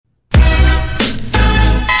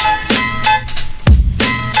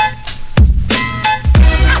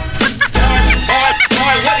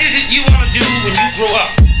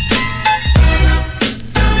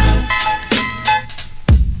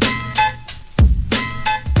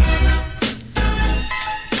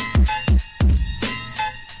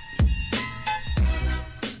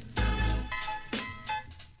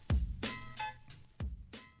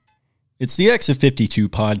It's the Exit 52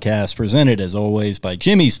 podcast, presented as always by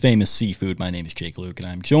Jimmy's Famous Seafood. My name is Jake Luke, and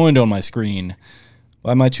I'm joined on my screen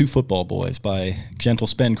by my two football boys, by Gentle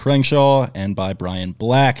Spen Crenshaw and by Brian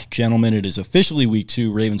Black. Gentlemen, it is officially week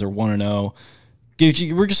 2. Ravens are 1-0.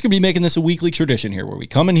 We're just going to be making this a weekly tradition here, where we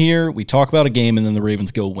come in here, we talk about a game, and then the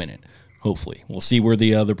Ravens go win it. Hopefully. We'll see where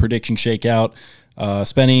the predictions shake out.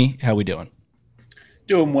 Spenny, how we doing?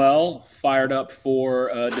 Doing well. Fired up for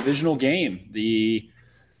a divisional game. The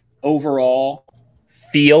overall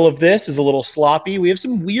feel of this is a little sloppy. We have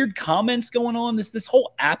some weird comments going on. This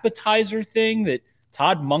whole appetizer thing that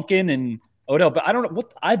Todd Monken and Odell, but I don't know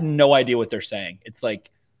I have no idea what they're saying. It's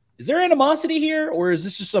like, is there animosity here, or is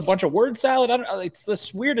this just a bunch of word salad? I don't know. It's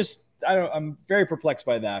the weirdest. I'm very perplexed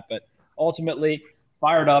by that, but ultimately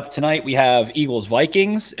fired up. Tonight we have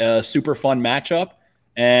Eagles-Vikings, a super fun matchup.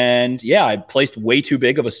 And yeah, I placed way too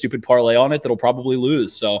big of a stupid parlay on it that'll probably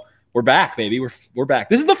lose. So we're back, baby. We're back.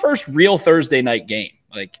 This is the first real Thursday night game.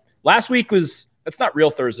 Like last week that's not real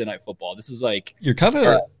Thursday night football. This is like you're kind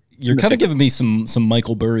of giving me some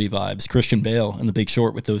Michael Burry vibes, Christian Bale in The Big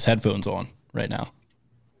Short with those headphones on right now.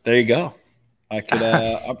 There you go. I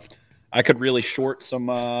could really short some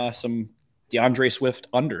DeAndre Swift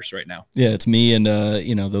unders right now. Yeah, it's me and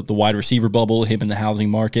the wide receiver bubble, him in the housing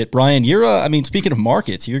market. Brian, you're speaking of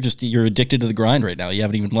markets, you're addicted to the grind right now. You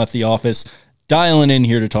haven't even left the office. Dialing in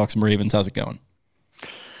here to talk some Ravens. How's it going?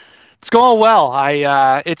 It's going well.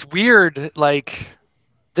 It's weird. Like,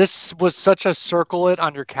 this was such a circle it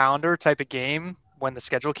on your calendar type of game when the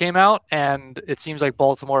schedule came out, and it seems like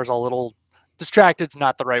Baltimore is a little distracted. It's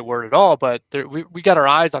not the right word at all, but we got our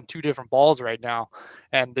eyes on two different balls right now,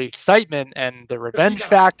 and the excitement and the revenge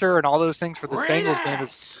factor and all those things for this Bengals game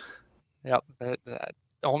is. Yep, that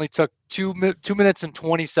only took 2 minutes and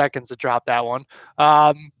 20 seconds to drop that one.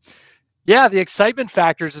 Yeah, the excitement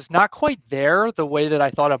factors is not quite there the way that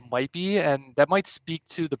I thought it might be, and that might speak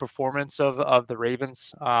to the performance of the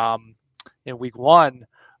Ravens in week 1.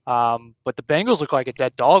 But the Bengals look like a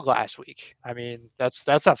dead dog last week. I mean, that's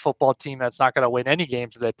a football team that's not going to win any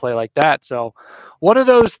games if they play like that. So one of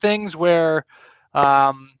those things where,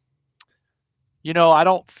 I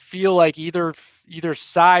don't feel like either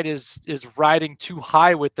side is riding too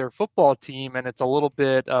high with their football team, and it's a little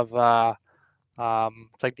bit of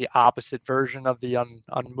it's like the opposite version of the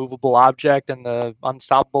unmovable object and the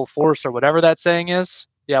unstoppable force, or whatever that saying is.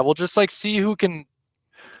 Yeah, we'll just see who can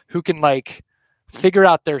figure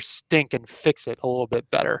out their stink and fix it a little bit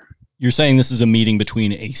better. You're saying this is a meeting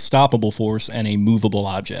between a stoppable force and a movable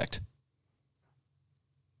object.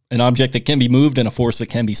 An object that can be moved and a force that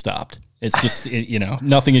can be stopped. It's just,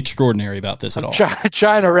 nothing extraordinary about this at all.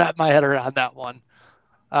 Trying to wrap my head around that one.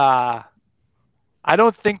 I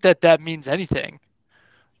don't think that means anything.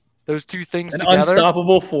 Those two things together. An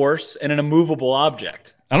unstoppable force and an immovable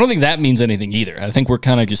object. I don't think that means anything either. I think we're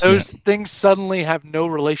kind of just... Those things suddenly have no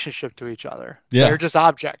relationship to each other. Yeah. They're just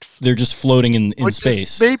objects. They're just floating in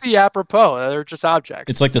space. Maybe apropos. They're just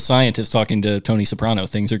objects. It's like the scientist talking to Tony Soprano.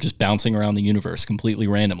 Things are just bouncing around the universe completely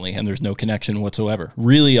randomly, and there's no connection whatsoever.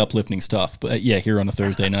 Really uplifting stuff. But yeah, here on a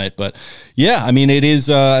Thursday night. But yeah, I mean, it is...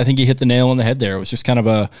 I think you hit the nail on the head there. It was just kind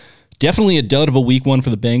of definitely a dud of a week 1 for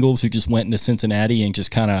the Bengals, who just went into Cincinnati and just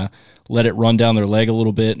kind of let it run down their leg a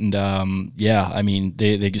little bit. And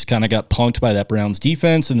they just kind of got punked by that Browns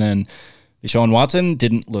defense. And then Deshaun Watson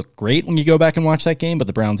didn't look great when you go back and watch that game, but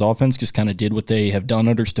the Browns offense just kind of did what they have done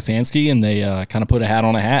under Stefanski, and they kind of put a hat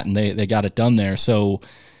on a hat, and they got it done there. So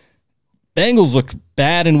Bengals looked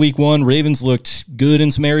bad in week 1. Ravens looked good in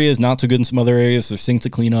some areas, not so good in some other areas. There's things to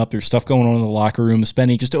clean up. There's stuff going on in the locker room.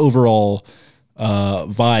 Spenny, just overall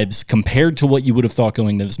vibes compared to what you would have thought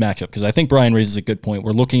going into this matchup, because I think Brian raises a good point.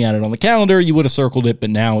 We're looking at it on the calendar. You would have circled it, but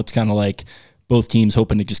now it's kind of like both teams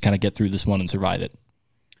hoping to just kind of get through this one and survive it.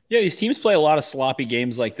 Yeah, these teams play a lot of sloppy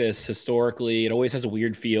games like this historically. It always has a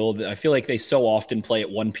weird feel. I feel like they so often play at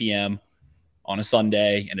 1 p.m. on a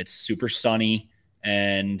Sunday, and it's super sunny,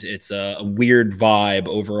 and it's a weird vibe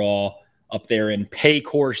overall up there in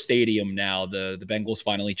Paycor Stadium now. The Bengals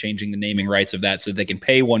finally changing the naming rights of that so they can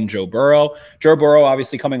pay one Joe Burrow. Joe Burrow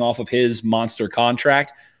obviously coming off of his monster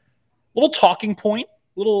contract. Little talking point,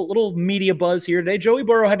 little media buzz here today. Joey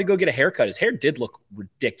Burrow had to go get a haircut. His hair did look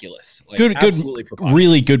ridiculous.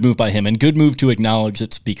 Really good move by him, and good move to acknowledge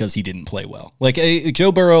it's because he didn't play well.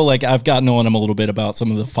 Joe Burrow, I've gotten on him a little bit about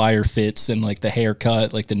some of the fire fits and the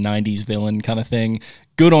haircut, the 90s villain kind of thing.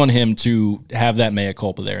 Good on him to have that mea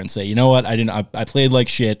culpa there and say, you know what, I played like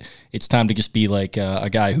shit. It's time to just be a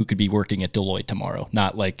guy who could be working at Deloitte tomorrow.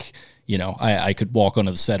 Not I could walk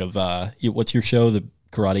onto the set of what's your show, the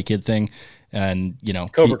Karate Kid thing, and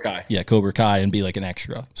Cobra Kai. Yeah, Cobra Kai, and be an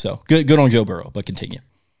extra. So good on Joe Burrow, but continue.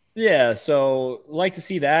 Yeah, so like to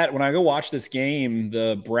see that. When I go watch this game,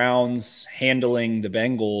 the Browns handling the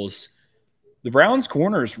Bengals, the Browns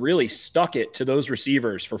corners really stuck it to those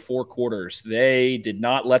receivers for 4 quarters. They did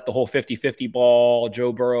not let the whole 50-50 ball,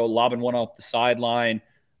 Joe Burrow lobbing one off the sideline,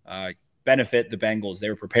 uh, benefit the Bengals. They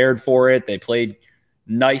were prepared for it. They played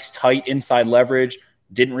nice, tight inside leverage,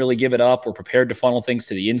 didn't really give it up, were prepared to funnel things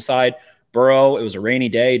to the inside. Burrow, it was a rainy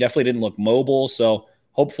day, definitely didn't look mobile. So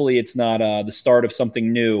hopefully it's not the start of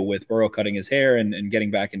something new with Burrow cutting his hair and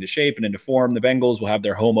getting back into shape and into form. The Bengals will have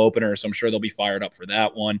their home opener, so I'm sure they'll be fired up for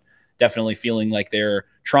that one. Definitely feeling like they're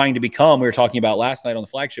trying to become, we were talking about last night on the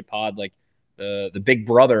flagship pod, like the big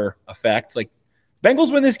brother effect. Like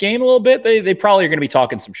Bengals win this game a little bit, they probably are going to be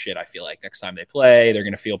talking some shit, I feel like, next time they play. They're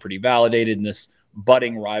going to feel pretty validated in this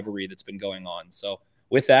budding rivalry that's been going on. So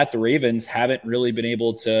with that, the Ravens haven't really been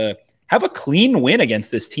able to have a clean win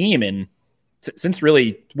against this team in since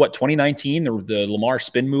really 2019, the Lamar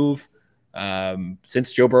spin move,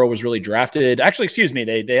 since Joe Burrow was really drafted. Actually, excuse me,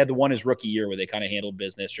 they had the one his rookie year where they kind of handled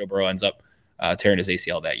business. Joe Burrow ends up tearing his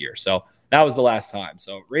ACL that year. So that was the last time.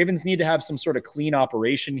 So Ravens need to have some sort of clean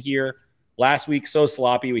operation here. Last week, so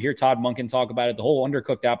sloppy. We hear Todd Monken talk about it, the whole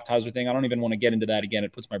undercooked appetizer thing. I don't even want to get into that again.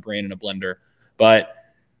 It puts my brain in a blender. But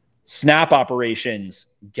snap operations,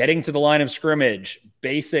 getting to the line of scrimmage,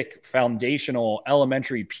 basic, foundational,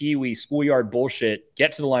 elementary, peewee, schoolyard bullshit.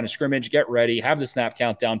 Get to the line of scrimmage, get ready, have the snap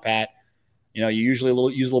count down pat. You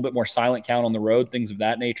usually use a little bit more silent count on the road, things of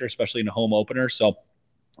that nature, especially in a home opener. So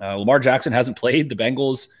Lamar Jackson hasn't played the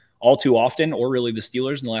Bengals all too often, or really the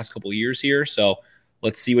Steelers in the last couple of years here. So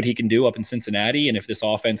let's see what he can do up in Cincinnati, and if this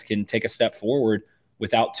offense can take a step forward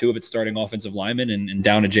without two of its starting offensive linemen and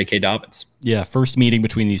down to J.K. Dobbins. Yeah, first meeting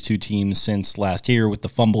between these two teams since last year with the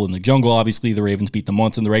fumble in the jungle. Obviously, the Ravens beat them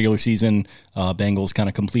once in the regular season. Bengals kind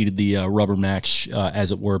of completed the rubber match, as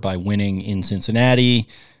it were, by winning in Cincinnati.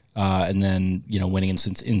 And then, winning in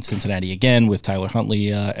Cincinnati again with Tyler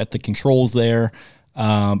Huntley at the controls there.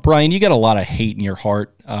 Brian, you got a lot of hate in your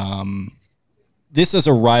heart. This is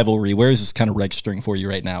a rivalry. Where is this kind of registering for you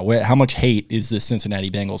right now? How much hate is this Cincinnati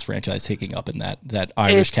Bengals franchise taking up in that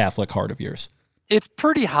Irish Catholic heart of yours? It's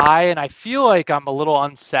pretty high, and I feel like I'm a little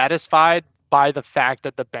unsatisfied by the fact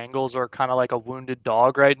that the Bengals are kind of like a wounded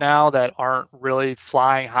dog right now that aren't really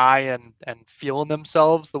flying high and feeling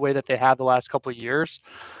themselves the way that they have the last couple of years.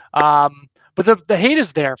 But the hate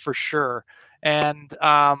is there for sure. And,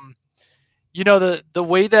 the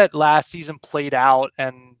way that last season played out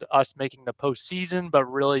and us making the postseason, but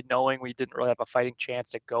really knowing we didn't really have a fighting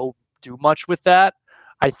chance to go do much with that,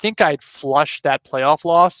 I think I'd flushed that playoff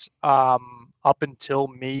loss up until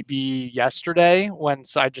maybe yesterday, when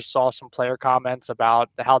I just saw some player comments about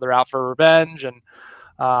how they're out for revenge and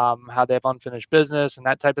how they have unfinished business and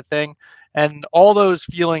that type of thing. And all those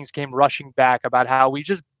feelings came rushing back about how we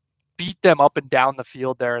just beat them up and down the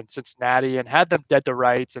field there in Cincinnati and had them dead to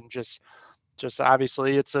rights, and just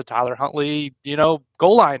obviously it's a Tyler Huntley,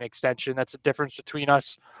 goal line extension. That's the difference between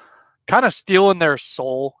us kind of stealing their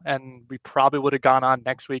soul, and we probably would have gone on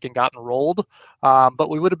next week and gotten rolled, but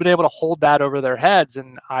we would have been able to hold that over their heads.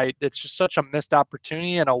 And it's just such a missed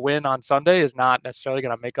opportunity, and a win on Sunday is not necessarily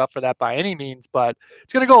going to make up for that by any means, but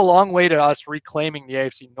it's going to go a long way to us reclaiming the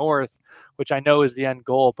AFC North, which I know is the end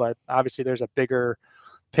goal. But obviously there's a bigger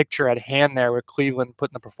picture at hand there with Cleveland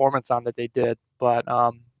putting the performance on that they did. But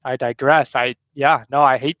I digress. I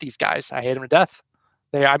hate these guys. I hate them to death.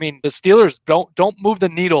 The Steelers don't move the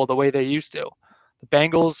needle the way they used to. The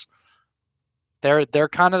Bengals, they're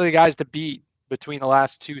kind of the guys to beat between the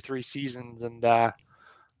last 2-3 seasons, and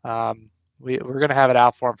we're going to have it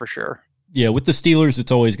out for them for sure. Yeah, with the Steelers,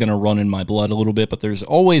 it's always going to run in my blood a little bit, but there's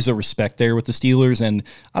always a respect there with the Steelers. And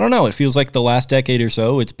I don't know, it feels like the last decade or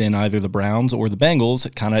so, it's been either the Browns or the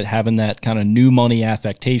Bengals kind of having that kind of new money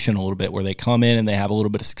affectation a little bit, where they come in and they have a little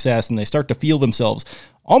bit of success and they start to feel themselves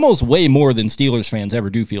almost way more than Steelers fans ever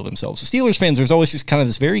do feel themselves. So Steelers fans, there's always just kind of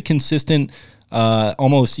this very consistent,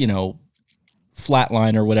 almost,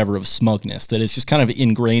 flatline or whatever of smugness that is just kind of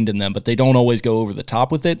ingrained in them, but they don't always go over the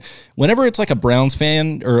top with it. Whenever it's like a Browns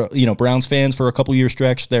fan, or Browns fans for a couple year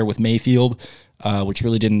stretch there with Mayfield, which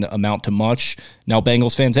really didn't amount to much. Now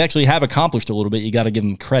Bengals fans actually have accomplished a little bit. You got to give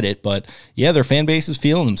them credit, but yeah, their fan base is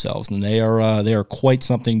feeling themselves, and they are quite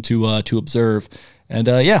something to observe. And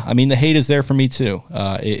the hate is there for me too.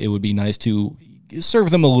 It would be nice to serve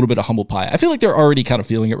them a little bit of humble pie. I feel like they're already kind of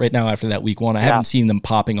feeling it right now after that week one. I haven't seen them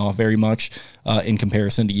popping off very much in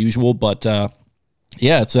comparison to usual, but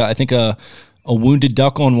it's I think a wounded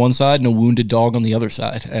duck on one side and a wounded dog on the other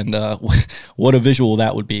side, and what a visual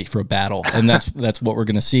that would be for a battle. And that's what we're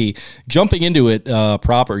going to see. Jumping into it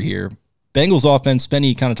proper here, Bengals offense,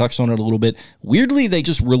 Spenny kind of touched on it a little bit. Weirdly, they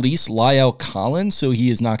just released La'el Collins, so he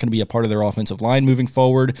is not going to be a part of their offensive line moving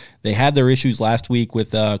forward. They had their issues last week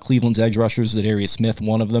with Cleveland's edge rushers, Zadarius Smith,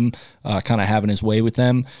 one of them, kind of having his way with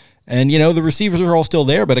them. And, the receivers are all still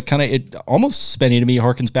there, but it almost, Spenny, to me,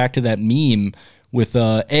 harkens back to that meme with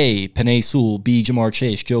A, Penei Sewell, B, Jamar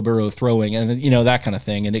Chase, Joe Burrow throwing, and, that kind of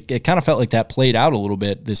thing. And it kind of felt like that played out a little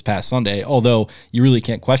bit this past Sunday, although you really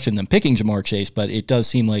can't question them picking Jamar Chase, but it does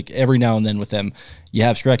seem like every now and then with them, you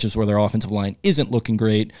have stretches where their offensive line isn't looking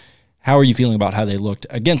great. How are you feeling about how they looked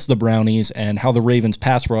against the Brownies and how the Ravens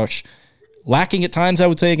pass rush, lacking at times, I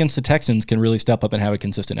would say, against the Texans, can really step up and have a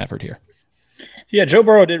consistent effort here? Yeah, Joe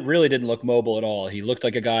Burrow didn't look mobile at all. He looked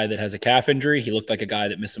like a guy that has a calf injury. He looked like a guy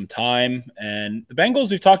that missed some time. And the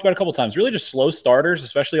Bengals, we've talked about a couple times, really just slow starters,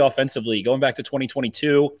 especially offensively. Going back to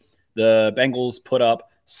 2022, the Bengals put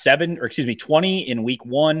up 20 in week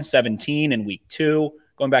 1, 17 in week 2.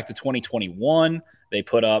 Going back to 2021, they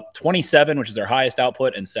put up 27, which is their highest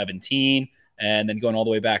output, and 17. And then going all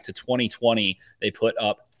the way back to 2020, they put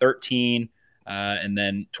up 13 and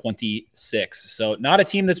then 26. So not a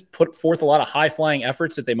team that's put forth a lot of high-flying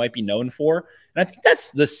efforts that they might be known for. And I think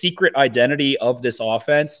that's the secret identity of this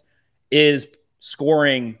offense is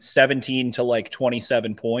scoring 17 to like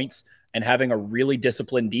 27 points and having a really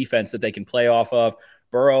disciplined defense that they can play off of.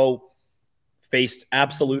 Burrow faced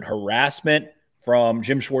absolute harassment from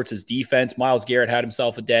Jim Schwartz's defense. Myles Garrett had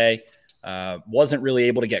himself a day. Wasn't really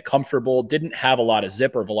able to get comfortable. Didn't have a lot of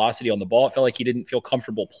zip or velocity on the ball. It felt like he didn't feel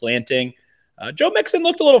comfortable planting. Joe Mixon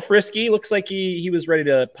looked a little frisky. Looks like he was ready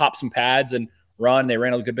to pop some pads and run. They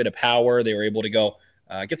ran a good bit of power. They were able to go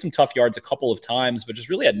get some tough yards a couple of times, but just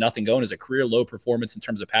really had nothing going as a career low performance in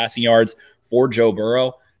terms of passing yards for Joe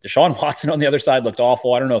Burrow. Deshaun Watson on the other side looked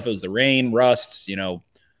awful. I don't know if it was the rain, rust,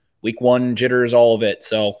 week 1 jitters, all of it.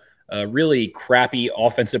 So really crappy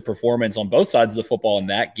offensive performance on both sides of the football in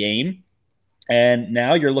that game. And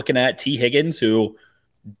now you're looking at T. Higgins, who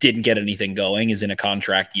didn't get anything going, is in a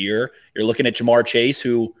contract year. You're looking at Jamar Chase,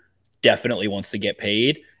 who definitely wants to get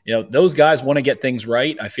paid. Those guys want to get things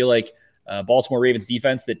right. I feel like Baltimore Ravens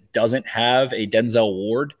defense that doesn't have a Denzel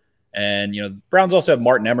Ward. And, the Browns also have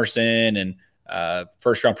Martin Emerson and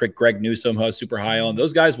first-round pick Greg Newsome, who I was super high on.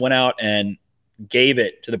 Those guys went out and gave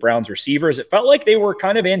it to the Browns receivers. It felt like they were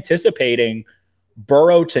kind of anticipating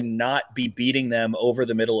Burrow to not be beating them over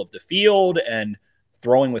the middle of the field and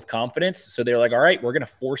throwing with confidence. So they're like, all right, we're going to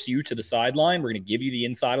force you to the sideline. We're going to give you the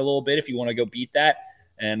inside a little bit if you want to go beat that.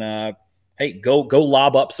 And, hey, go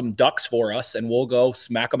lob up some ducks for us, and we'll go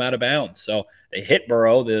smack them out of bounds. So they hit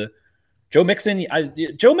Burrow. Joe Mixon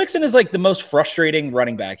is like the most frustrating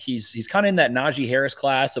running back. He's kind of in that Najee Harris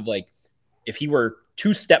class of like, if he were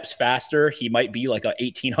 2 steps faster, he might be like a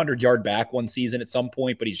 1,800-yard back one season at some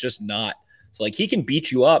point, but he's just not. So like he can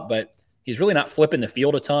beat you up, but he's really not flipping the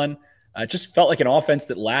field a ton. It just felt like an offense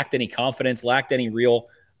that lacked any confidence, lacked any real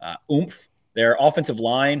oomph. Their offensive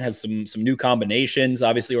line has some new combinations.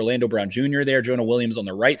 Obviously, Orlando Brown Jr. there, Jonah Williams on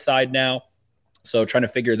the right side now. So trying to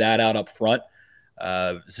figure that out up front.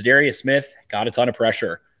 Zadarius Smith got a ton of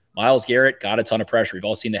pressure. Myles Garrett got a ton of pressure. We've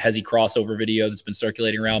all seen the Hezzy crossover video that's been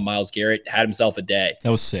circulating around. Myles Garrett had himself a day.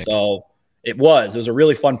 That was sick. So it was a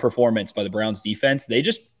really fun performance by the Browns defense. They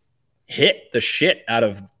just hit the shit out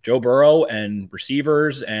of Joe Burrow and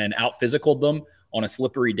receivers and out-physicaled them on a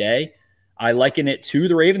slippery day. I liken it to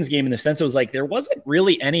the Ravens game in the sense it was like there wasn't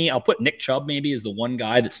really any – I'll put Nick Chubb maybe as the one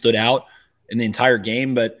guy that stood out in the entire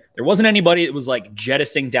game, but there wasn't anybody that was like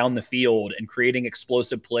jettisoning down the field and creating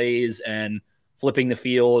explosive plays and flipping the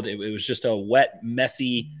field. It was just a wet,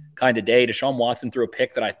 messy kind of day. Deshaun Watson threw a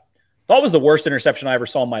pick that I thought was the worst interception I ever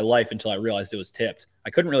saw in my life until I realized it was tipped. I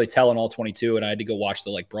couldn't really tell in all 22, and I had to go watch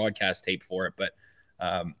the broadcast tape for it. But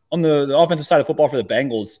on the offensive side of football for the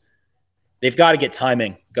Bengals, they've got to get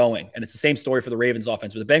timing going. And it's the same story for the Ravens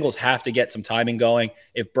offense, but the Bengals have to get some timing going.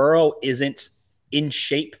 If Burrow isn't in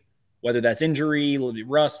shape, whether that's injury,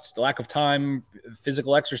 rust, lack of time,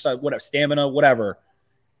 physical exercise, whatever, stamina, whatever,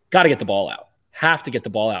 got to get the ball out. Have to get the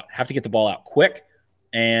ball out. Have to get the ball out quick.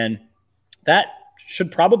 And that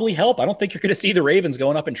should probably help. I don't think you're going to see the Ravens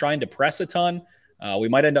going up and trying to press a ton. We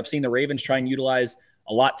might end up seeing the Ravens try and utilize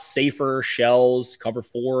a lot safer shells, cover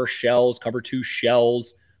 4 shells, cover 2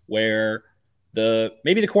 shells, where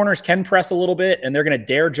maybe the corners can press a little bit, and they're going to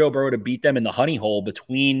dare Joe Burrow to beat them in the honey hole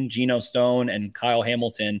between Geno Stone and Kyle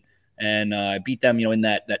Hamilton, and beat them, in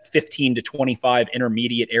that 15 to 25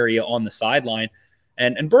 intermediate area on the sideline.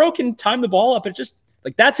 And Burrow can time the ball up. It just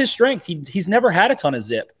that's his strength. He's never had a ton of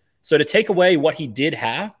zip. So to take away what he did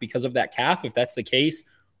have because of that calf, if that's the case,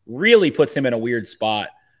 really puts him in a weird spot.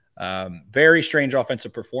 Very strange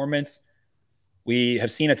offensive performance. We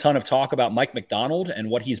have seen a ton of talk about Mike Macdonald and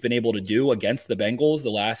what he's been able to do against the Bengals the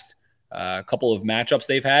last couple of matchups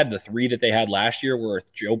they've had. The 3 that they had last year were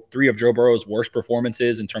 3 of Joe Burrow's worst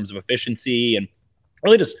performances in terms of efficiency and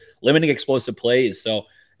really just limiting explosive plays. So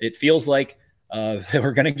it feels like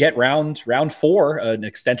we're going to get round 4, an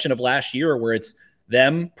extension of last year, where it's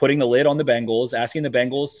them putting the lid on the Bengals, asking the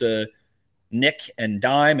Bengals to nick and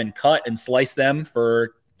dime and cut and slice them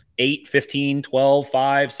for 8, 15, 12,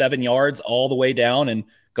 5, 7 yards all the way down and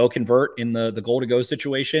go convert in the goal to go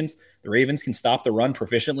situations. The Ravens can stop the run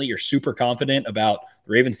proficiently. You're super confident about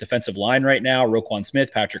the Ravens defensive line right now. Roquan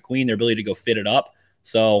Smith, Patrick Queen, their ability to go fit it up.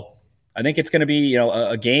 So I think it's going to be,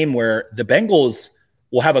 a game where the Bengals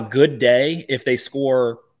will have a good day if they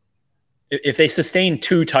sustain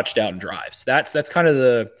 2 touchdown drives. That's kind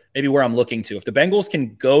of maybe where I'm looking to. If the Bengals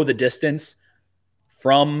can go the distance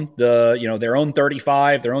from their own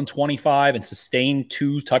 35, their own 25, and sustain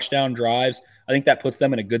 2 touchdown drives, I think that puts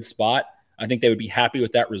them in a good spot. I think they would be happy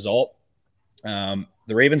with that result. The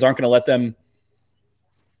Ravens aren't going to let them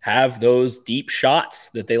have those deep shots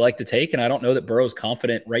that they like to take, and I don't know that Burrow's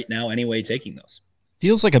confident right now anyway taking those.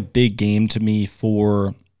 Feels like a big game to me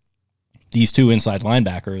for these 2 inside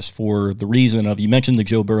linebackers for the reason of, you mentioned the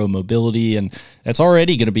Joe Burrow mobility, and that's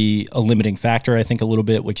already going to be a limiting factor, I think, a little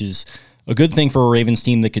bit, which is a good thing for a Ravens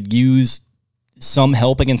team that could use some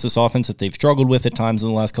help against this offense that they've struggled with at times in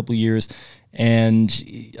the last couple of years,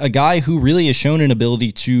 and a guy who really has shown an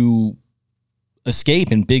ability to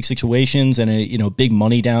escape in big situations and big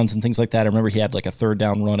money downs and things like that. I remember he had like a 3rd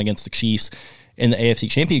down run against the Chiefs in the AFC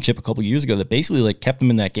Championship a couple of years ago that basically kept them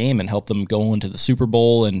in that game and helped them go into the Super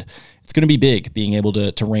Bowl. And it's going to be big being able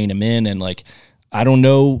to rein him in. And I don't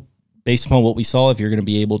know, based upon what we saw, if you're going to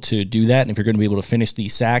be able to do that and if you're going to be able to finish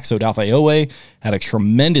these sacks. So Odafe had a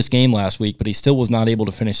tremendous game last week, but he still was not able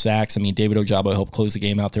to finish sacks. I mean, David Ojabo helped close the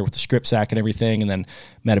game out there with the strip sack and everything, and then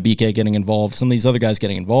Matabike getting involved, some of these other guys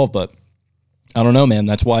getting involved. But I don't know, man.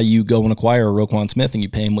 That's why you go and acquire a Roquan Smith and you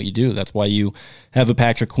pay him what you do. That's why you have a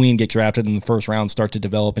Patrick Queen get drafted in the first round, start to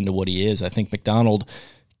develop into what he is. I think Macdonald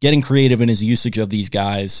getting creative in his usage of these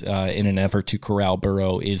guys in an effort to corral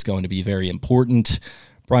Burrow is going to be very important.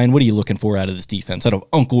 Brian, what are you looking for out of this defense, out of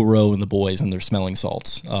Uncle Rowe and the boys and their smelling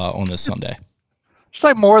salts on this Sunday?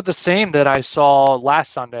 Just more of the same that I saw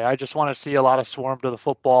last Sunday. I just want to see a lot of swarm to the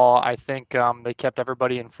football. I think they kept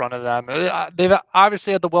everybody in front of them. They've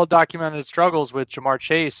obviously had the well-documented struggles with Jamar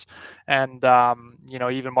Chase, and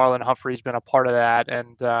even Marlon Humphrey's been a part of that.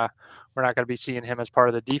 And we're not going to be seeing him as part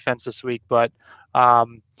of the defense this week. But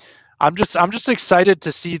I'm just excited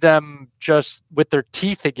to see them just with their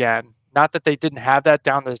teeth again. Not that they didn't have that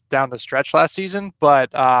down the stretch last season, but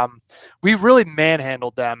we really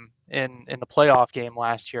manhandled them in the playoff game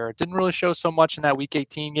last year. It didn't really show so much in that Week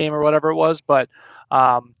 18 game or whatever it was, but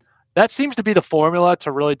that seems to be the formula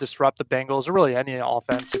to really disrupt the Bengals, or really any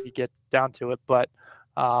offense if you get down to it. But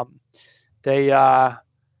I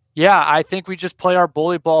think we just play our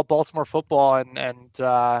bully ball Baltimore football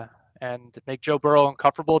and make Joe Burrow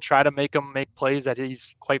uncomfortable, try to make him make plays that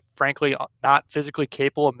he's quite frankly not physically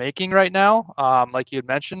capable of making right now, like you had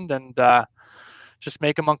mentioned, and just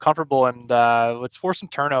make him uncomfortable, and let's force some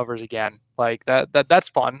turnovers again. That's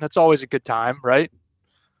fun. That's always a good time, right?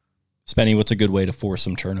 Spenny, what's a good way to force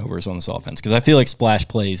some turnovers on this offense? Because I feel like splash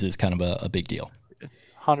plays is kind of a big deal.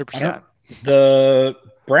 100%. The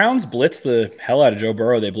Browns blitzed the hell out of Joe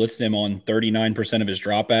Burrow. They blitzed him on 39% of his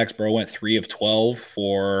dropbacks. Burrow went 3 of 12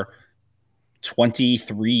 for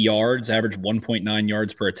 23 yards, averaged 1.9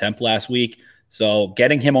 yards per attempt last week. So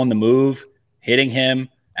getting him on the move, hitting him,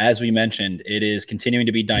 as we mentioned, it is continuing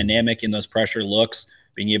to be dynamic in those pressure looks,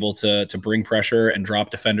 being able to bring pressure and drop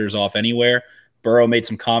defenders off anywhere. Burrow made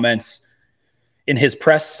some comments in his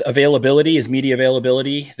press availability, his media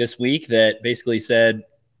availability this week, that basically said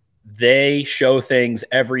they show things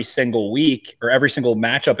every single week or every single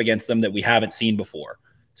matchup against them that we haven't seen before.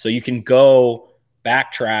 So you can go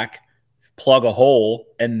backtrack, plug a hole,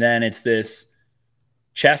 and then it's this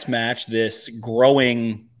chess match, this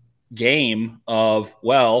growing game of,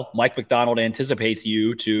 well, Mike Macdonald anticipates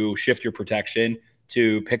you to shift your protection,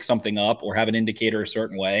 to pick something up or have an indicator a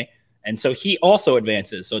certain way. And so he also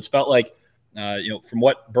advances. So it's felt like, from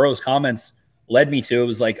what Burrow's comments led me to, it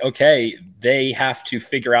was like, okay, they have to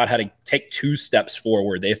figure out how to take 2 steps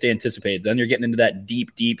forward. They have to anticipate. Then you're getting into that deep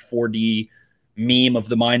 4D meme of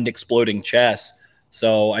the mind exploding chess.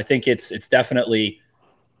 So I think it's definitely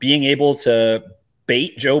being able to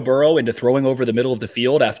bait Joe Burrow into throwing over the middle of the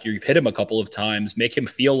field after you've hit him a couple of times, make him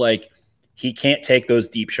feel like he can't take those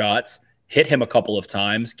deep shots, hit him a couple of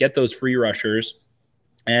times, get those free rushers,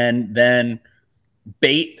 and then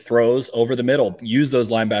bait throws over the middle. Use those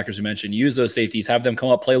linebackers you mentioned. Use those safeties. Have them come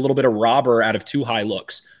up, play a little bit of robber out of 2 high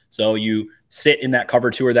looks. So you sit in that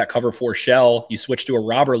cover 2 or that cover 4 shell. You switch to a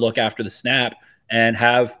robber look after the snap and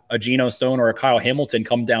have a Geno Stone or a Kyle Hamilton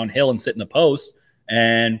come downhill and sit in the post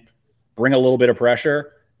and bring a little bit of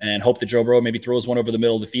pressure and hope that Joe Burrow maybe throws one over the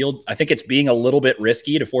middle of the field. I think it's being a little bit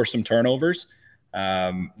risky to force some turnovers.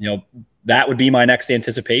 That would be my next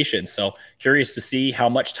anticipation. So curious to see how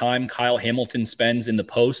much time Kyle Hamilton spends in the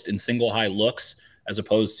post in single high looks as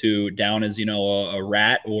opposed to down as, a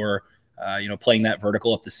rat or, playing that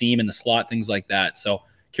vertical up the seam in the slot, things like that. So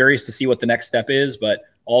curious to see what the next step is, but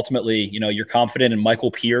ultimately, you're confident in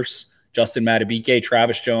Michael Pierce, Justin Madubuike,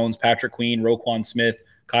 Travis Jones, Patrick Queen, Roquan Smith,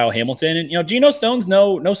 Kyle Hamilton, and, Geno Stone's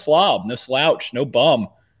no slob, no slouch, no bum.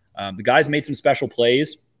 The guy's made some special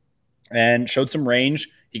plays and showed some range.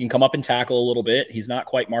 He can come up and tackle a little bit. He's not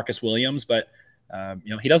quite Marcus Williams, but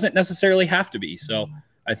he doesn't necessarily have to be. So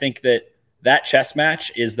I think that chess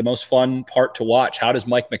match is the most fun part to watch. How does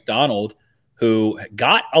Mike Macdonald, who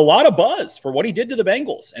got a lot of buzz for what he did to the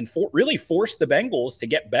Bengals and really forced the Bengals to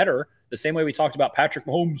get better, the same way we talked about Patrick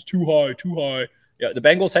Mahomes, too high. Yeah, the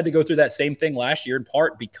Bengals had to go through that same thing last year in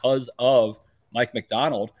part because of Mike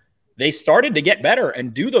Macdonald. They started to get better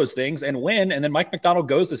and do those things and win, and then Mike Macdonald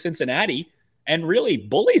goes to Cincinnati and really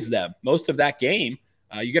bullies them most of that game.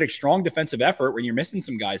 You get a strong defensive effort when you're missing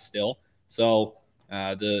some guys still. So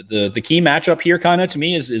the key matchup here kind of to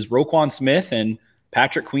me is Roquan Smith and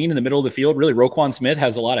Patrick Queen in the middle of the field. Really, Roquan Smith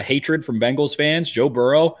has a lot of hatred from Bengals fans. Joe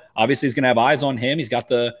Burrow obviously is going to have eyes on him. He's got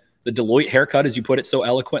the Deloitte haircut, as you put it so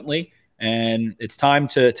eloquently. And it's time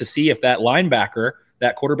to see if that linebacker,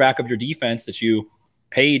 that quarterback of your defense that you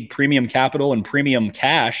paid premium capital and premium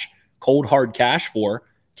cash, cold hard cash for,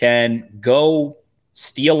 can go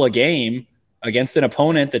steal a game against an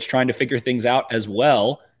opponent that's trying to figure things out as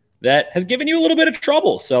well, that has given you a little bit of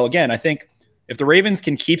trouble. So again, I think if the Ravens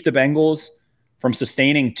can keep the Bengals from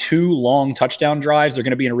sustaining 2 long touchdown drives, they're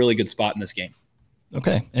going to be in a really good spot in this game.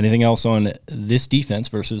 Okay. Anything else on this defense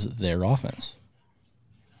versus their offense?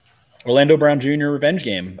 Orlando Brown Jr. revenge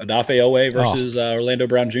game. Odafe Owe versus Orlando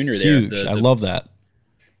Brown Jr. Huge. There. I love that.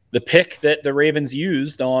 The pick that the Ravens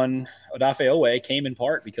used on Odafe Owe came in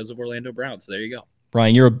part because of Orlando Brown. So there you go.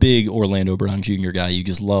 Brian, you're a big Orlando Brown Jr. guy. You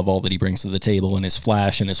just love all that he brings to the table and his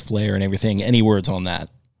flash and his flair and everything. Any words on that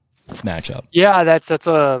matchup? Yeah, that's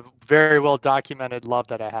a very well documented love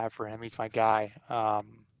that I have for him. He's my guy.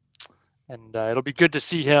 And it'll be good to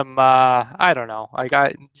see him. I don't know.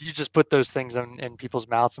 You just put those things in people's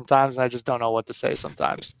mouths sometimes, and I just don't know what to say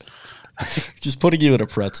sometimes. Just putting you in a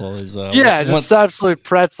pretzel is just absolute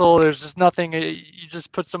pretzel. There's just nothing. You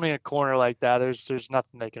just put somebody in a corner like that. There's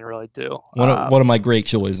nothing they can really do. One of my great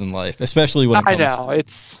joys in life, especially when it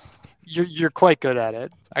comes you're quite good at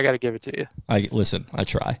it. I got to give it to you. I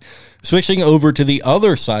try. Switching over to the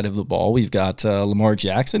other side of the ball, we've got Lamar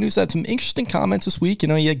Jackson, who's had some interesting comments this week. You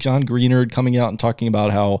had John Greenard coming out and talking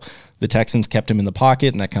about how the Texans kept him in the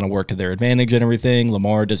pocket and that kind of worked to their advantage and everything.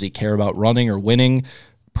 Lamar, does he care about running or winning?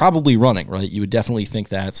 Probably running, right? You would definitely think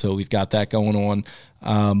that. So we've got that going on.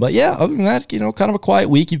 But yeah, other than that, kind of a quiet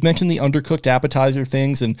week. You've mentioned the undercooked appetizer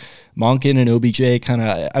things, and Monken and OBJ kind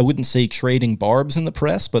of, I wouldn't say trading barbs in the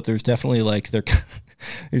press, but there's definitely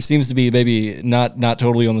there seems to be maybe not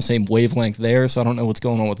totally on the same wavelength there. So I don't know what's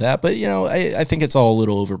going on with that. But, I think it's all a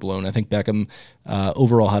little overblown. I think Beckham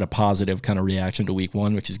overall had a positive kind of reaction to week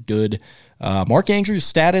 1, which is good. Mark Andrews'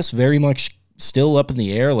 status very much still up in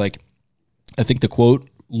the air. I think the quote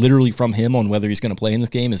literally from him on whether he's going to play in this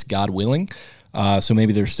game is God willing. So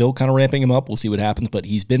maybe they're still kind of ramping him up. We'll see what happens, but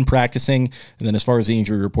he's been practicing. And then as far as the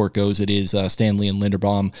injury report goes, it is Stanley and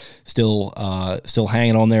Linderbaum still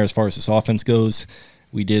hanging on there as far as this offense goes.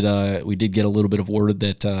 We did get a little bit of word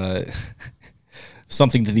that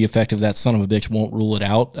something to the effect of that son of a bitch won't rule it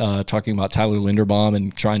out, talking about Tyler Linderbaum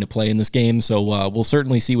and trying to play in this game. So we'll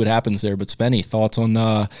certainly see what happens there. But Spenny, thoughts on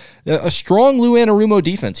a strong Lou Anarumo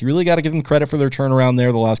defense? You really got to give them credit for their turnaround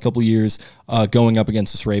there the last couple of years, going up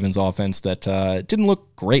against this Ravens offense that didn't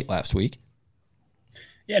look great last week.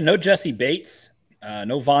 Yeah, no Jesse Bates,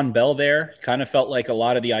 no Von Bell there. Kind of felt like a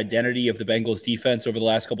lot of the identity of the Bengals defense over the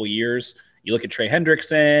last couple of years. You look at Trey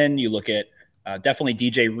Hendrickson, you look at definitely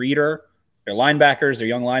DJ Reader. Their linebackers, their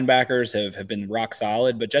young linebackers have been rock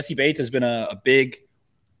solid, but Jesse Bates has been a big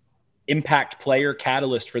impact player,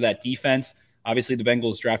 catalyst for that defense. Obviously, the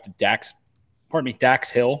Bengals drafted Dax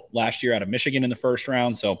Hill last year out of Michigan in the first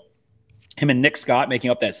round. So him and Nick Scott making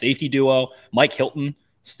up that safety duo. Mike Hilton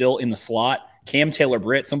still in the slot. Cam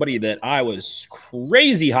Taylor-Britt, somebody that I was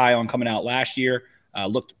crazy high on coming out last year.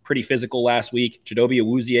 looked pretty physical last week. Chidobe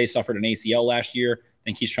Awuzie suffered an ACL last year. I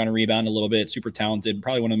think he's trying to rebound a little bit. Super talented,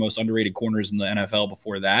 probably one of the most underrated corners in the NFL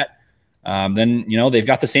before that. Then, they've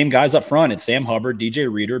got the same guys up front. It's Sam Hubbard,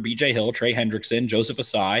 DJ Reader, BJ Hill, Trey Hendrickson, Joseph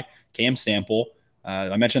Asai, Cam Sample.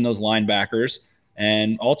 I mentioned those linebackers.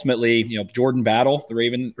 And ultimately, Jordan Battle, the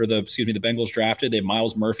Bengals drafted. They have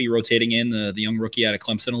Miles Murphy rotating in, the young rookie out of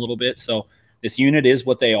Clemson a little bit. So this unit is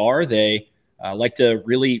what they are. They like to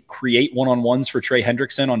really create one-on-ones for Trey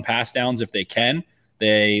Hendrickson on pass downs if they can.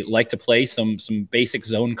 They like to play some basic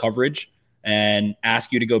zone coverage and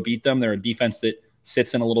ask you to go beat them. They're a defense that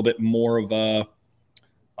sits in a little bit more of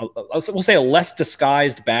we'll say a less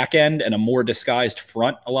disguised back end and a more disguised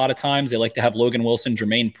front a lot of times. They like to have Logan Wilson,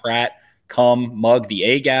 Jermaine Pratt come mug the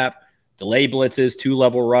A-gap, delay blitzes,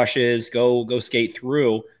 2-level rushes, go skate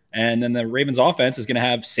through. And then the Ravens offense is going to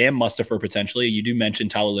have Sam Mustipher potentially. You do mention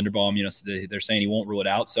Tyler Linderbaum. They're saying he won't rule it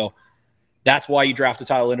out. So that's why you drafted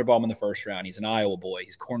Tyler Linderbaum in the first round. He's an Iowa boy.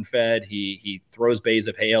 He's corn-fed. He throws bays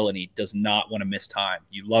of hail, and he does not want to miss time.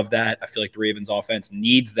 You love that. I feel like the Ravens offense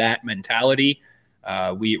needs that mentality.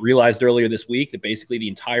 We realized earlier this week that basically the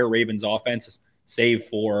entire Ravens offense, save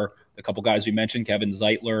for a couple guys we mentioned, Kevin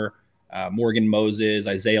Zeitler, Morgan Moses,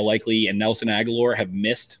 Isaiah Likely, and Nelson Aguilar, have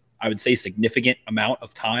missed, I would say, significant amount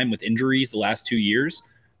of time with injuries the last 2 years.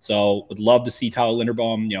 So would love to see Tyler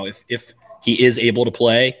Linderbaum, if he is able to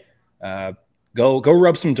play, go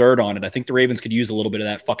rub some dirt on it. I think the Ravens could use a little bit of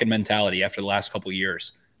that fucking mentality after the last couple of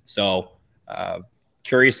years. So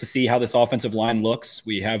curious to see how this offensive line looks.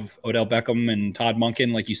 We have Odell Beckham and Todd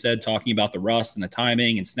Monken, like you said, talking about the rust and the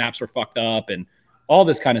timing and snaps were fucked up and all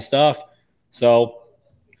this kind of stuff. So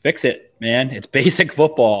fix it, man. It's basic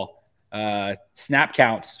football. Snap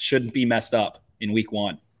counts shouldn't be messed up in week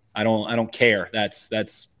 1. I don't care.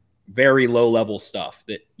 That's very low level stuff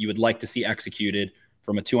that you would like to see executed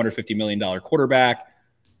from a $250 million quarterback.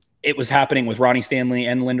 It was happening with Ronnie Stanley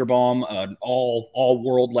and Linderbaum, an all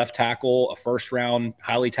world left tackle, a first round,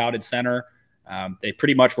 highly touted center. They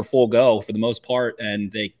pretty much were full go for the most part,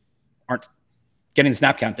 and they aren't getting the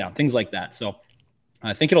snap count down, things like that. So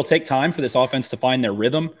I think it'll take time for this offense to find their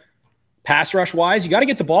rhythm. Pass rush wise, you got to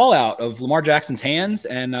get the ball out of Lamar Jackson's hands,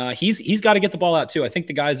 and he's got to get the ball out too. I think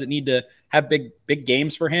the guys that need to have big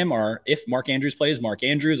games for him are, if Mark Andrews plays, Mark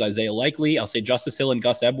Andrews, Isaiah Likely, I'll say Justice Hill and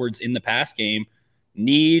Gus Edwards in the pass game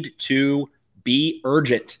need to be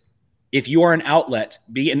urgent. If you are an outlet,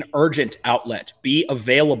 be an urgent outlet. Be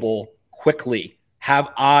available quickly. Have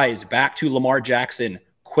eyes back to Lamar Jackson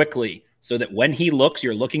quickly so that when he looks,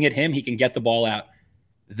 you're looking at him, he can get the ball out.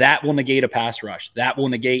 That will negate a pass rush. That will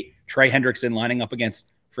negate Trey Hendrickson lining up against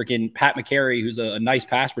freaking Pat McCary, who's a nice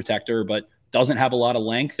pass protector, but doesn't have a lot of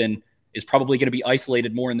length and is probably going to be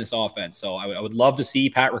isolated more in this offense. So I would love to see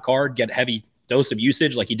Pat Ricard get a heavy dose of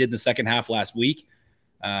usage like he did in the second half last week.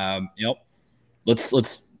 Let's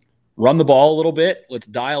run the ball a little bit. Let's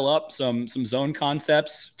dial up some zone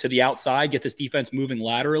concepts to the outside, get this defense moving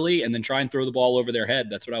laterally, and then try and throw the ball over their head.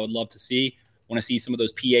 That's what I would love to see. Want to see some of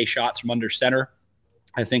those PA shots from under center.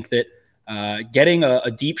 I think that getting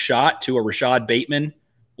a deep shot to a Rashad Bateman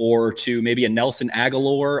or to maybe a Nelson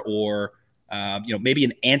Aguilar or maybe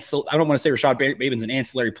an ancillary. I don't want to say Rashad Bateman's an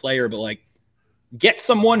ancillary player, but like get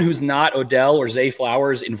someone who's not Odell or Zay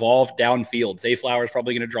Flowers involved downfield. Zay Flowers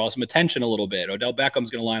probably going to draw some attention a little bit. Odell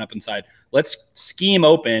Beckham's going to line up inside. Let's scheme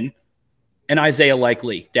open an Isaiah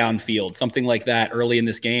Likely downfield, something like that early in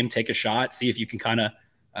this game. Take a shot, see if you can kind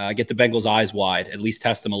of get the Bengals' eyes wide, at least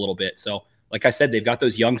test them a little bit. So, like I said, they've got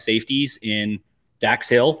those young safeties in Dax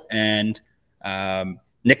Hill and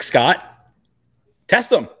Nick Scott. Test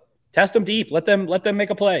them deep. Let them make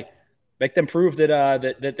a play. Make them prove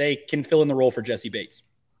that they can fill in the role for Jesse Bates.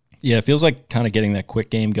 Yeah, it feels like kind of getting that quick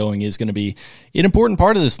game going is going to be an important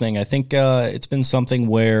part of this thing. I think it's been something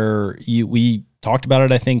where we talked about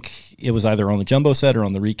it. I think it was either on the Jumbo set or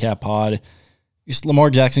on the recap pod. Just Lamar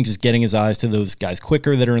Jackson just getting his eyes to those guys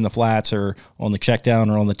quicker that are in the flats or on the check down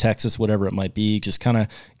or on the Texas, whatever it might be. Just kind of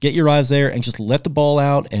get your eyes there and just let the ball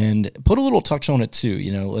out and put a little touch on it too.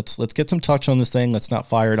 Let's get some touch on this thing. Let's not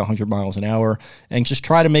fire at 100 miles an hour and just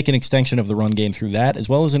try to make an extension of the run game through that as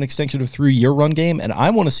well as an extension of through your run game. And I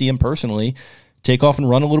want to see him personally take off and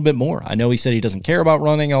run a little bit more. I know he said he doesn't care about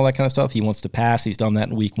running, all that kind of stuff. He wants to pass. He's done that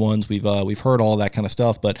in week ones. We've heard all that kind of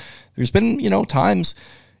stuff, but there's been, times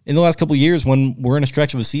in the last couple of years when we're in a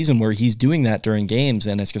stretch of a season where he's doing that during games,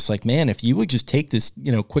 and it's just like, man, if you would just take this,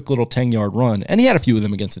 quick little 10-yard run, and he had a few of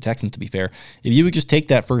them against the Texans, to be fair, if you would just take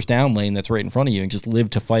that first down lane that's right in front of you and just live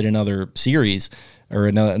to fight another series or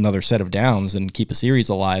another set of downs and keep a series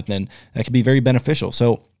alive, then that could be very beneficial.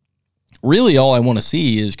 So really all I want to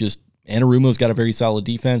see is just Anarumo's got a very solid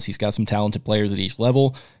defense. He's got some talented players at each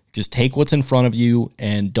level. Just take what's in front of you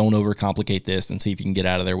and don't overcomplicate this and see if you can get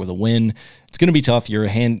out of there with a win. It's going to be tough. You're a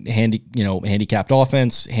handicapped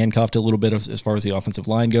offense, handcuffed a little bit as far as the offensive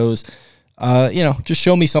line goes. Just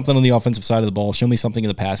show me something on the offensive side of the ball. Show me something in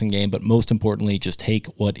the passing game. But most importantly, just take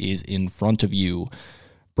what is in front of you.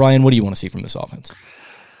 Brian, what do you want to see from this offense?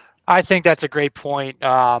 I think that's a great point.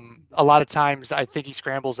 A lot of times I think he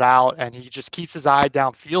scrambles out and he just keeps his eye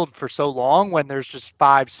downfield for so long when there's just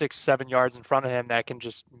 5, 6, 7 yards in front of him that can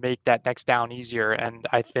just make that next down easier. And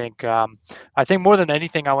I think more than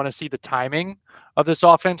anything, I want to see the timing of this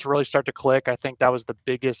offense really start to click. I think that was the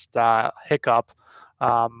biggest hiccup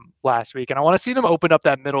last week. And I want to see them open up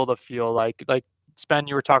that middle of the field. Like Spen,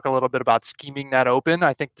 you were talking a little bit about scheming that open.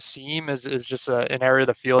 I think the seam is just an area of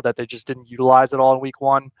the field that they just didn't utilize at all in week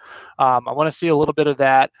 1. I want to see a little bit of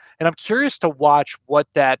that. And I'm curious to watch what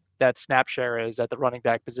that snap share is at the running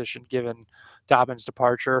back position, given Dobbins'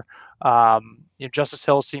 departure. Justice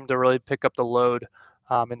Hill seemed to really pick up the load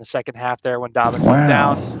in the second half there when Dobbins went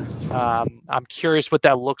down. I'm curious what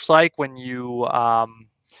that looks like when you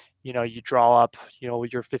draw up,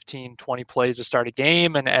 your 15, 20 plays to start a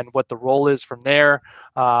game and what the role is from there.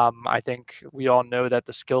 I think we all know that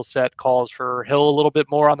the skill set calls for Hill a little bit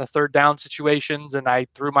more on the third down situations. And I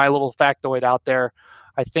threw my little factoid out there,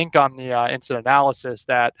 I think on the instant analysis,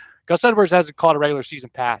 that Gus Edwards hasn't caught a regular season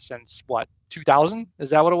pass since 2000? Is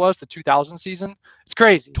that what it was? The 2000 season? It's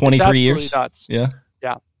crazy. 23 years. Nuts. Yeah.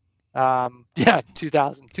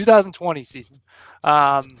 2020 season.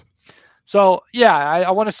 So, yeah,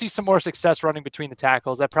 I want to see some more success running between the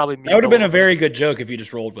tackles. That probably means that would have been a very good joke if you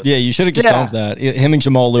just rolled with it. Yeah, you should have just gone with that. Him and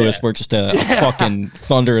Jamal Lewis were just a fucking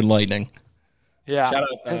thunder and lightning. Yeah. Shout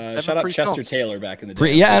out Chester Holmes. Taylor back in the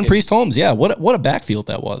day. And Priest Holmes. Yeah, what a backfield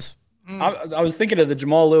that was. I was thinking of the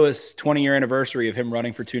Jamal Lewis 20-year anniversary of him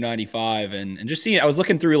running for 295 and just seeing – I was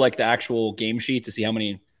looking through like the actual game sheet to see how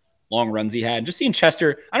many long runs he had. And just seeing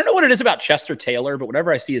Chester – I don't know what it is about Chester Taylor, but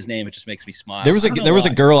whenever I see his name, it just makes me smile. There was a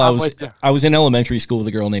girl I was in elementary school with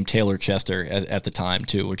a girl named Taylor Chester at the time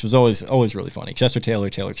too, which was always really funny. Chester Taylor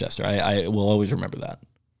Chester. I will always remember that.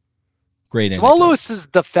 Great anecdote. Jamal Lewis is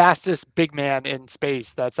the fastest big man in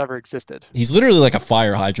space that's ever existed. He's literally like a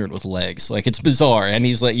fire hydrant with legs. Like, it's bizarre. And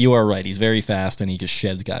he's like, you are right. He's very fast and he just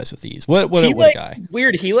sheds guys with ease. What a guy.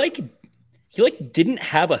 Weird. He didn't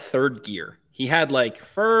have a third gear. He had like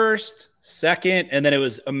first, second, and then it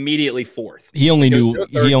was immediately fourth. He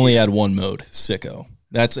only had one mode, sicko.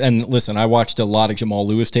 And listen, I watched a lot of Jamal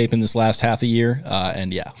Lewis tape in this last half a year.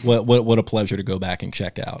 And yeah, what a pleasure to go back and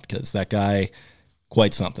check out, because that guy,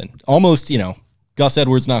 quite something. Almost, Gus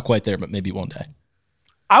Edwards not quite there, but maybe one day.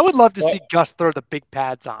 I would love to see Gus throw the big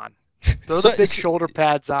pads on. Throw the big shoulder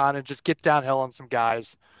pads on and just get downhill on some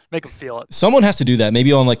guys. Make them feel it. Someone has to do that.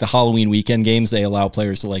 Maybe on like the Halloween weekend games, they allow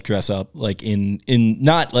players to like dress up like in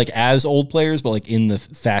not like as old players, but like in the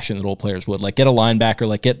fashion that old players would. Like get a linebacker,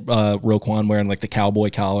 like get Roquan wearing like the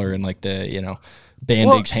cowboy collar and like the,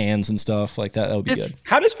 bandaged hands and stuff like that. That would be good.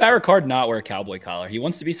 How does Barrett Card not wear a cowboy collar? He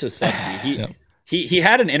wants to be so sexy. He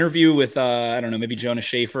had an interview with I don't know, maybe Jonas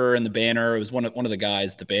Schaefer and the Banner. It was one of the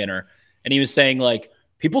guys, the Banner, and he was saying like,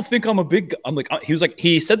 people think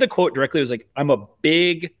he said the quote directly. It was like, I'm a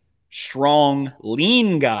big, strong,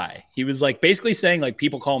 lean guy. He was like basically saying like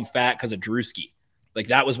people call him fat because of Drewski. Like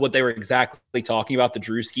that was what they were exactly talking about, the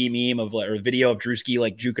Drewski meme or video of Drewski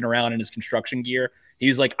like juking around in his construction gear. He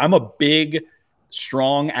was like, I'm a big,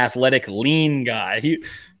 strong, athletic, lean guy.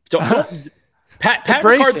 Pat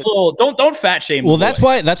Ricard's a little don't fat shame. Well, that's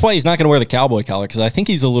why he's not going to wear the cowboy collar, because I think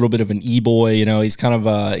he's a little bit of an e-boy. He's kind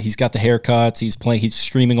of he's got the haircuts. He's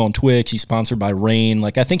streaming on Twitch. He's sponsored by Rain.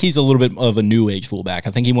 Like I think he's a little bit of a new age fullback.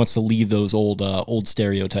 I think he wants to leave those old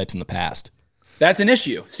stereotypes in the past. That's an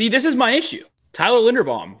issue. See, this is my issue. Tyler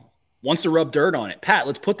Linderbaum wants to rub dirt on it. Pat,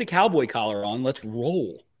 let's put the cowboy collar on. Let's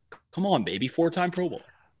roll. Come on, baby, 4-time Pro Bowler.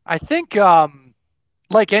 I think.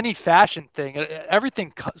 Like any fashion thing,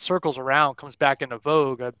 everything circles around, comes back into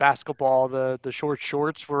vogue. Basketball, the short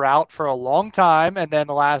shorts were out for a long time, and then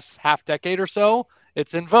the last half decade or so,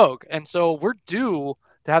 it's in vogue. And so we're due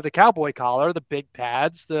to have the cowboy collar, the big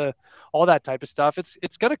pads, all that type of stuff.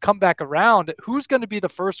 It's going to come back around. Who's going to be the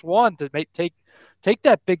first one to take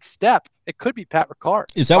that big step? It could be Pat Ricard.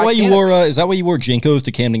 Is that why you wore Jinkos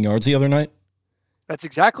to Camden Yards the other night? That's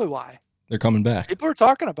exactly why. They're coming back. People are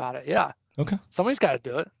talking about it. Yeah. Okay. Somebody's got to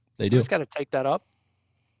do it. Somebody's got to take that up.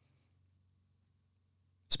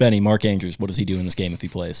 Spenny, Mark Andrews, what does he do in this game if he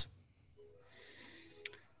plays?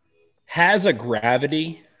 Has a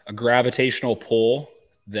gravitational pull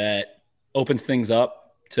that opens things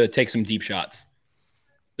up to take some deep shots.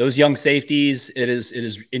 those young safeties, it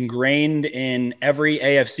is ingrained in every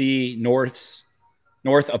AFC North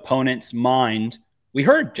opponent's mind. We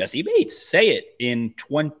heard Jesse Bates say it in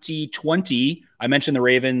 2020. I mentioned the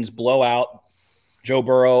Ravens blowout Joe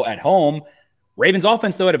Burrow at home. Ravens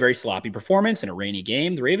offense, though, had a very sloppy performance in a rainy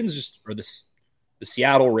game. The Ravens just are the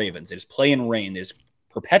Seattle Ravens. They just play in rain. They just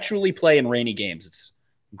perpetually play in rainy games. It's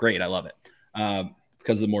great. I love it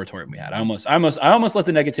because of the moratorium we had. I almost let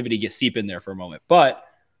the negativity seep in there for a moment. But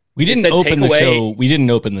we didn't open the show. We didn't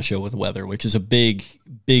open the show with weather, which is a big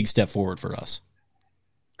what forward for us.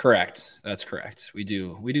 Correct. That's correct. We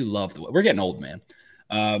do love the weather. We're getting old, man.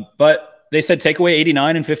 But they said take away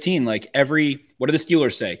 89 and 15. Like what do the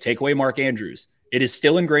Steelers say? Take away Mark Andrews. It is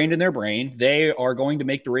still ingrained in their brain. They are going to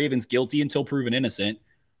make the Ravens guilty until proven innocent.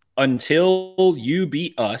 Until you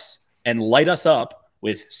beat us and light us up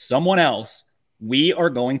with someone else, we are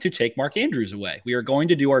going to take Mark Andrews away. We are going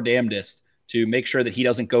to do our damnedest to make sure that he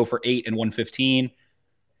doesn't go for 8 and 115.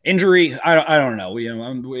 Injury, I don't know.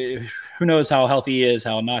 Who knows how healthy he is,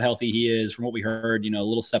 how not healthy he is. From what we heard, a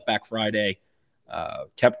little setback Friday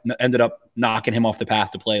ended up knocking him off the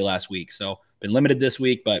path to play last week. So been limited this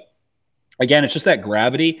week, but again, it's just that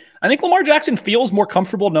gravity. I think Lamar Jackson feels more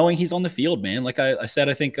comfortable knowing he's on the field, man. Like I said,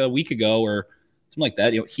 I think a week ago or something like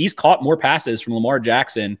that, he's caught more passes from Lamar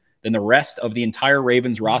Jackson than the rest of the entire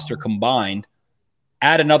Ravens roster combined.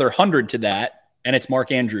 Add another 100 to that, and it's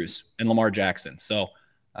Mark Andrews and Lamar Jackson. So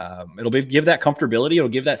it'll give that comfortability. It'll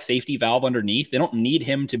give that safety valve underneath. They don't need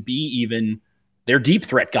him to be even their deep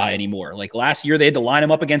threat guy anymore. Like last year, they had to line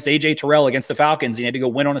him up against AJ Terrell against the Falcons. He had to go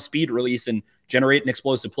win on a speed release and generate an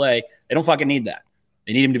explosive play. They don't fucking need that.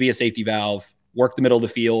 They need him to be a safety valve, work the middle of the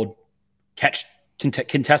field, catch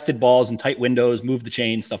contested balls in tight windows, move the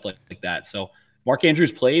chain, stuff like that. So Mark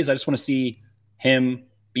Andrews plays. I just want to see him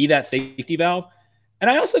be that safety valve. And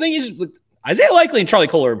I also think Isaiah Likely and Charlie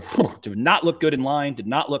Kolar did not look good in line, did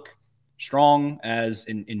not look strong as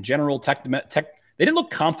in general tech. They didn't look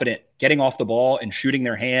confident getting off the ball and shooting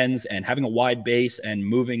their hands and having a wide base and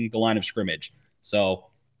moving the line of scrimmage. So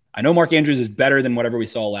I know Mark Andrews is better than whatever we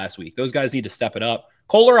saw last week. Those guys need to step it up.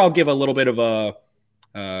 Kolar, I'll give a little bit of a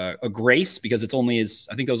grace because I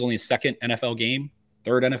think it was only his second NFL game,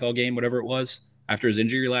 third NFL game, whatever it was, after his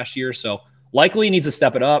injury last year. So Likely needs to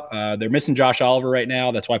step it up. They're missing Josh Oliver right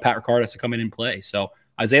now. That's why Pat Ricard has to come in and play. So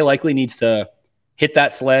Isaiah Likely needs to hit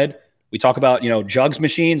that sled. We talk about, jugs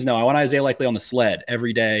machines. No, I want Isaiah Likely on the sled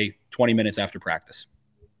every day, 20 minutes after practice.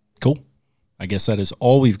 Cool. I guess that is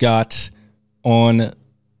all we've got on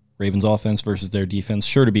Ravens offense versus their defense.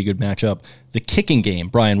 Sure to be a good matchup. The kicking game,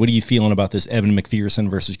 Brian, what are you feeling about this Evan McPherson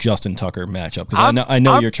versus Justin Tucker matchup? Because I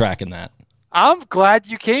know you're tracking that. I'm glad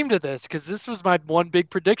you came to this because this was my one big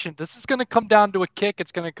prediction. This is going to come down to a kick.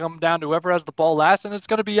 It's going to come down to whoever has the ball last, and it's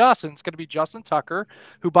going to be us. And it's going to be Justin Tucker,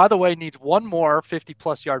 who, by the way, needs one more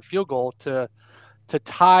 50-plus yard field goal to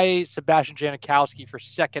tie Sebastian Janikowski for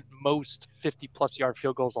second most 50-plus yard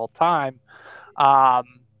field goals all time.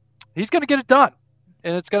 He's going to get it done,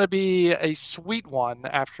 and it's going to be a sweet one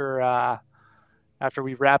after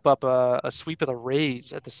we wrap up a sweep of the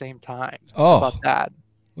Rays at the same time. Oh, how about that?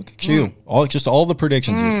 Look at you. All the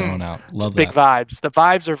predictions you're throwing out. Love Big that. Vibes. The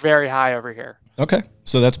vibes are very high over here. Okay.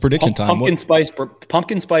 So that's prediction time. Pumpkin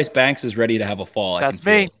Spice Banks is ready to have a fall. That's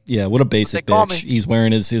me. Yeah, what a basic bitch. He's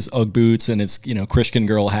wearing his Ugg boots and his Christian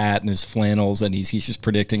girl hat and his flannels, and he's just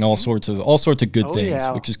predicting all sorts of good things,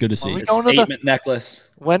 which is good to see. Statement necklace.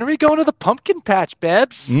 When are we going to the pumpkin patch,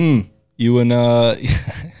 Bebs? You and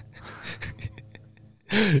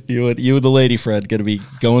you and the lady Fred gonna be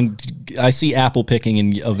going. I see apple picking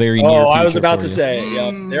in a very near future. I was about to say,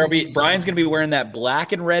 Brian's gonna be wearing that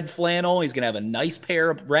black and red flannel. He's gonna have a nice pair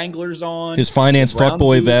of Wranglers on. His finance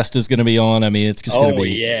fuckboy vest is gonna be on. I mean, it's just gonna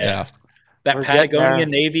be that Patagonia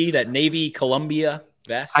navy Columbia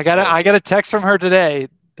vest. I got a text from her today.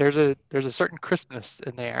 There's a certain crispness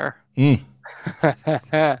in the air.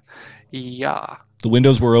 Yeah. The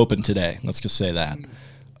windows were open today. Let's just say that.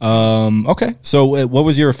 Okay. So what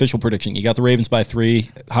was your official prediction? You got the Ravens by 3.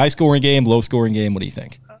 High scoring game, low scoring game. What do you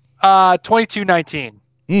think? 22-19.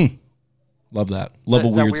 Love that. Love a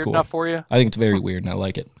weird weird score. Enough for you? I think it's very weird, and I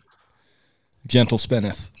like it. Gentle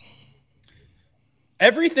Spenneth.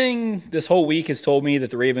 Everything this whole week has told me that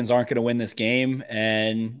the Ravens aren't going to win this game.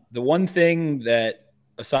 And the one thing that,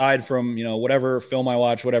 aside from, whatever film I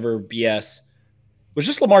watch, whatever BS, was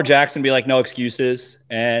just Lamar Jackson be like, no excuses.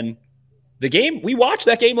 And the game, we watched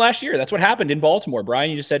that game last year. That's what happened in Baltimore. Brian,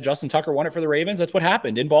 you just said Justin Tucker won it for the Ravens. That's what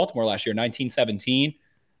happened in Baltimore last year, 1917.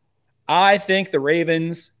 I think the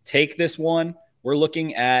Ravens take this one. We're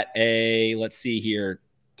looking at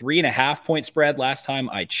 3.5 point spread last time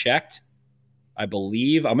I checked. I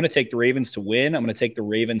believe. I'm going to take the Ravens to win. I'm going to take the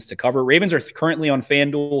Ravens to cover. Ravens are currently on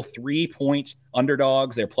FanDuel 3-point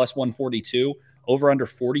underdogs. They're plus 142, over under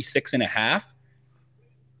 46.5.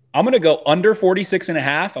 I'm going to go under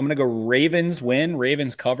 46.5. I'm going to go Ravens win,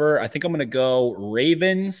 Ravens cover. I think I'm going to go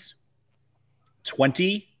Ravens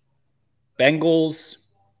 20, Bengals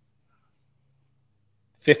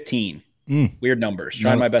 15. Weird numbers.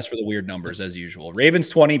 Trying my best for the weird numbers as usual. Ravens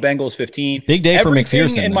 20, Bengals 15. Big day for Everything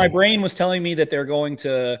McPherson. And my brain was telling me that they're going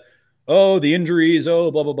to, the injuries, blah,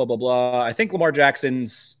 blah, blah, blah, blah. I think Lamar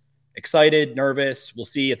Jackson's excited, nervous. We'll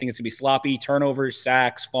see. I think it's going to be sloppy. Turnovers,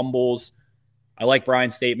 sacks, fumbles. I like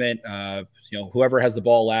Brian's statement. Whoever has the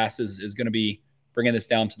ball last is going to be bringing this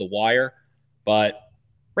down to the wire. But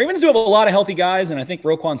Ravens do have a lot of healthy guys, and I think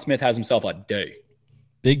Roquan Smith has himself a day.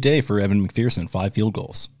 Big day for Evan McPherson, 5 field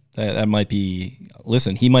goals. That might be.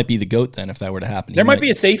 Listen, he might be the GOAT then if that were to happen. There might be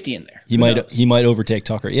a safety in there. He might overtake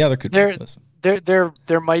Tucker. Yeah, there could be. Listen.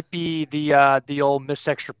 There might be the old missed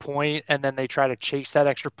extra point, and then they try to chase that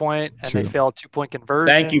extra point, and they fail a 2-point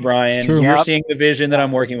conversion. Thank you, Brian. True. You're seeing the vision that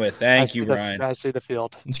I'm working with. Thank you, Brian. I see the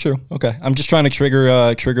field. It's true. Okay, I'm just trying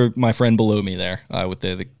to trigger my friend below me there with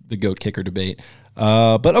the GOAT kicker debate.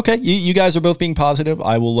 But okay, you guys are both being positive.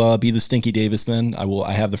 I will be the Stinky Davis then.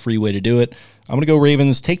 I have the free way to do it. I'm going to go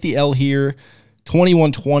Ravens. Take the L here.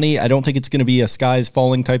 21-20. I don't think it's going to be a skies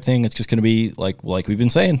falling type thing. It's just going to be like we've been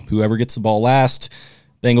saying. Whoever gets the ball last,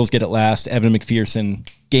 Bengals get it last. Evan McPherson,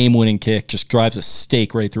 game-winning kick, just drives a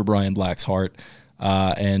stake right through Brian Black's heart.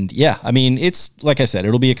 And yeah, I mean, it's like I said,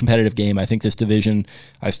 it'll be a competitive game. I think this division,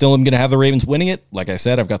 I still am going to have the Ravens winning it. Like I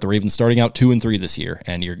said, I've got the Ravens starting out 2-3 this year,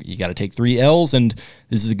 and you got to take 3 L's, and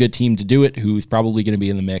this is a good team to do it, who's probably going to be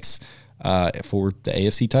in the mix for the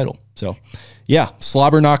AFC title. So yeah,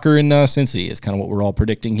 slobber knocker in Cincy is kind of what we're all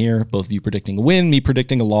predicting here. Both of you predicting a win, me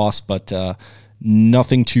predicting a loss, but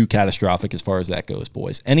nothing too catastrophic as far as that goes,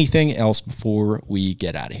 boys. Anything else before we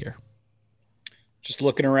get out of here? Just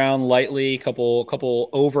looking around lightly, couple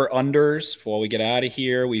over unders before we get out of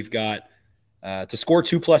here. We've got to score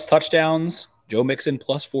 2+ touchdowns. Joe Mixon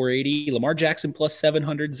plus 480, Lamar Jackson plus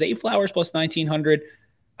 700, Zay Flowers plus 1900.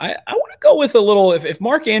 I want to go with a little. If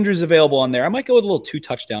Mark Andrews is available on there, I might go with a little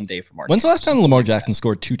 2-touchdown day for Mark. When's the last time Lamar Jackson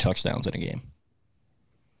scored 2 touchdowns in a game?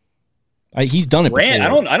 He's done it before. I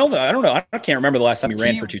don't know. I can't remember the last time he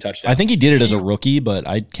ran for 2 touchdowns. I think he did it as a rookie, but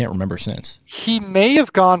I can't remember since. He may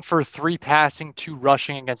have gone for 3 passing, 2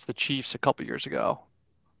 rushing against the Chiefs a couple years ago.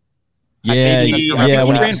 Yeah.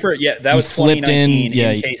 That was 2019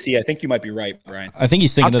 in KC. I think you might be right, Brian. I think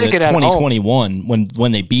he's thinking of the 2021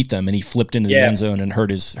 when they beat them and he flipped into the end zone and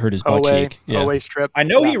hurt his butt cheek. OA strip. I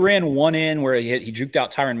know he ran one in where he juked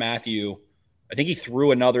out Tyrann Mathieu. I think he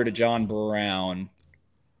threw another to John Brown.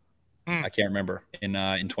 I can't remember in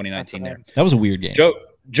 2019 there. That was a weird game.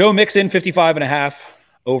 Joe Mixon 55.5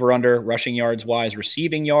 over under rushing yards wise,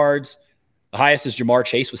 receiving yards. The highest is Jamar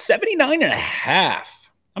Chase with 79.5.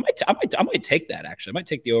 I might take that actually. I might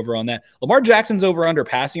take the over on that. Lamar Jackson's over under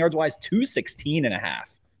passing yards wise 216.5.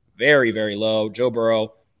 Very, very low. Joe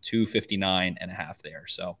Burrow 259.5 there.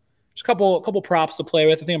 So just a couple props to play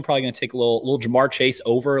with. I think I'm probably going to take a little Jamar Chase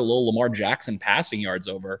over, a little Lamar Jackson passing yards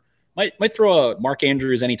over. Might throw a Mark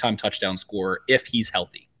Andrews anytime touchdown score if he's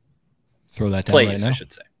healthy. Throw that down right now. I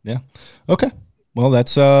should say. Yeah. Okay. Well,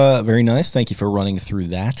 that's very nice. Thank you for running through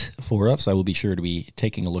that for us. I will be sure to be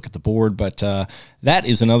taking a look at the board. But that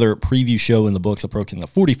is another preview show in the books, approaching the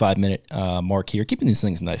 45-minute mark here, keeping these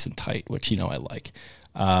things nice and tight, which I like.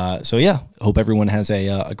 So yeah, hope everyone has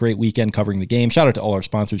a great weekend covering the game. Shout out to all our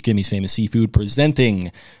sponsors, Jimmy's Famous Seafood,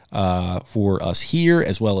 presenting for us here,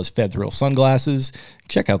 as well as Fed Thrill Sunglasses.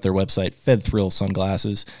 Check out their website, Fed Thrill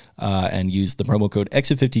Sunglasses, and use the promo code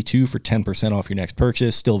EXIT52 for 10% off your next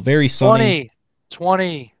purchase. Still very sunny.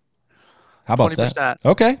 20. How about 20%. That?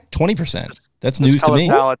 Okay, 20%. That's news to me.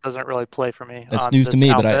 Palette doesn't really play for me. That's news to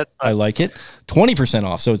me, but I like it. 20%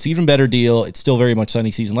 off, so it's even better deal. It's still very much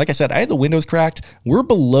sunny season. Like I said, I had the windows cracked. We're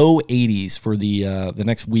below 80s for the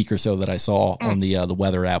next week or so that I saw on the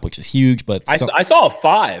weather app, which is huge. But I saw a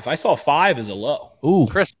 5. I saw 5 as a low. Ooh,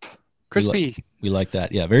 crispy. We like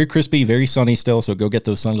that. Yeah, very crispy, very sunny still. So go get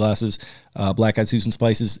those sunglasses. Black Eyed Susan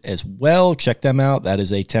Spices as well. Check them out. That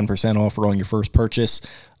is a 10% offer on your first purchase.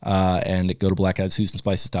 And go to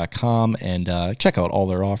blackeyedsusanspices.com and check out all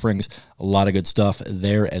their offerings. A lot of good stuff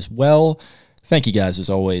there as well. Thank you guys, as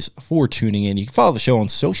always, for tuning in. You can follow the show on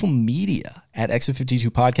social media at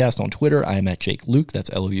Exit52 Podcast on Twitter. I am at Jake Luke.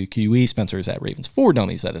 That's Luque. Spencer is at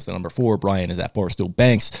Ravens4Dummies. That is the number 4. Brian is at Barstool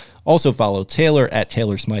Banks. Also follow Taylor at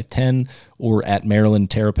Taylor Smythe 10 or at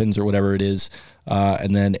Maryland Terrapins or whatever it is.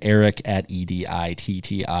 And then Eric at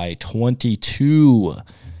EDITTI 22.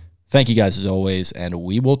 Thank you guys as always, and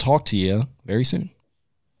we will talk to you very soon.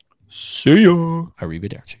 See ya.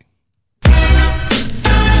 Arrivederci.